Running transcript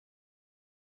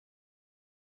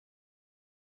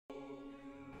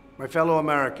My fellow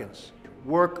Americans,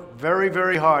 work very,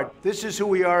 very hard. This is who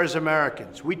we are as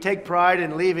Americans. We take pride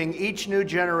in leaving each new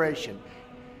generation.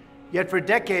 Yet for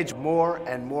decades, more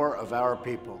and more of our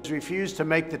people refuse to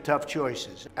make the tough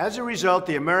choices. As a result,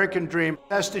 the American dream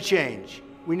has to change.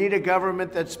 We need a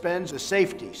government that spends the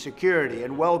safety, security,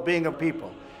 and well-being of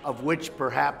people, of which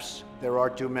perhaps there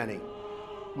are too many.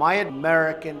 My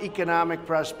American economic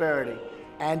prosperity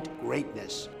and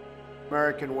greatness.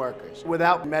 American workers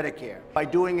without Medicare, by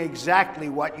doing exactly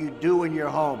what you do in your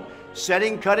home,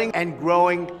 setting, cutting, and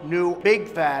growing new big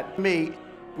fat meat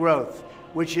growth,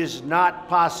 which is not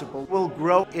possible, will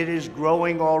grow. It is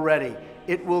growing already.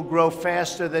 It will grow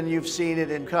faster than you've seen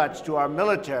it in cuts to our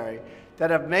military that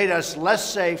have made us less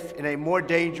safe in a more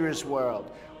dangerous world.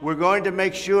 We're going to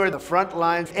make sure the front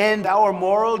lines end our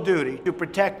moral duty to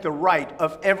protect the right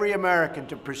of every American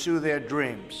to pursue their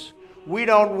dreams. We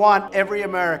don't want every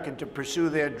American to pursue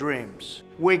their dreams.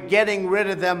 We're getting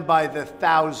rid of them by the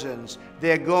thousands.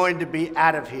 They're going to be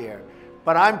out of here.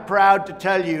 But I'm proud to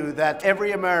tell you that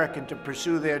every American to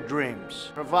pursue their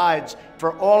dreams provides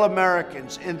for all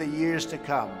Americans in the years to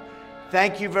come.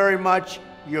 Thank you very much.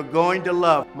 You're going to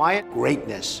love my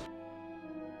greatness.